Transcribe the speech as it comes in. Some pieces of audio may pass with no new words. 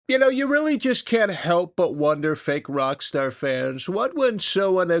You know, you really just can't help but wonder, fake Rockstar fans, what went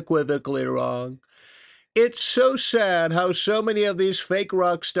so unequivocally wrong? It's so sad how so many of these fake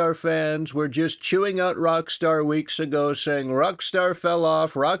Rockstar fans were just chewing out Rockstar weeks ago, saying Rockstar fell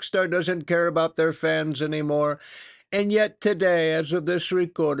off, Rockstar doesn't care about their fans anymore, and yet today, as of this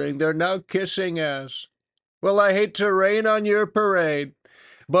recording, they're now kissing ass. Well, I hate to rain on your parade,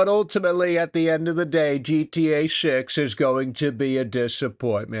 but ultimately, at the end of the day, GTA 6 is going to be a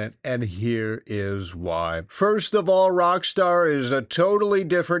disappointment, and here is why. First of all, Rockstar is a totally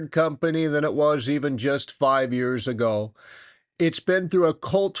different company than it was even just 5 years ago. It's been through a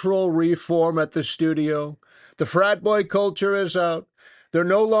cultural reform at the studio. The frat boy culture is out. They're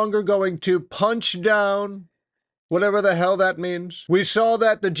no longer going to punch down, whatever the hell that means. We saw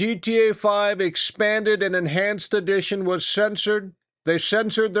that the GTA 5 expanded and enhanced edition was censored. They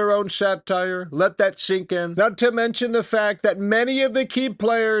censored their own satire. Let that sink in. Not to mention the fact that many of the key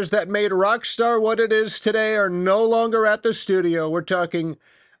players that made Rockstar what it is today are no longer at the studio. We're talking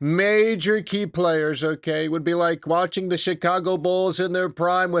major key players, okay? It would be like watching the Chicago Bulls in their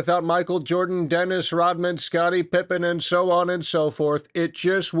prime without Michael Jordan, Dennis Rodman, Scottie Pippen, and so on and so forth. It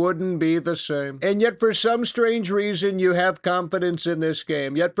just wouldn't be the same. And yet, for some strange reason, you have confidence in this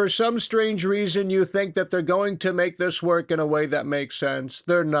game. Yet, for some strange reason, you think that they're going to make this work in a way that makes sense.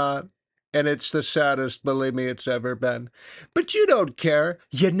 They're not. And it's the saddest, believe me, it's ever been. But you don't care.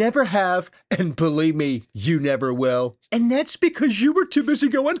 You never have. And believe me, you never will. And that's because you were too busy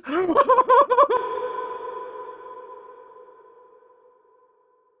going,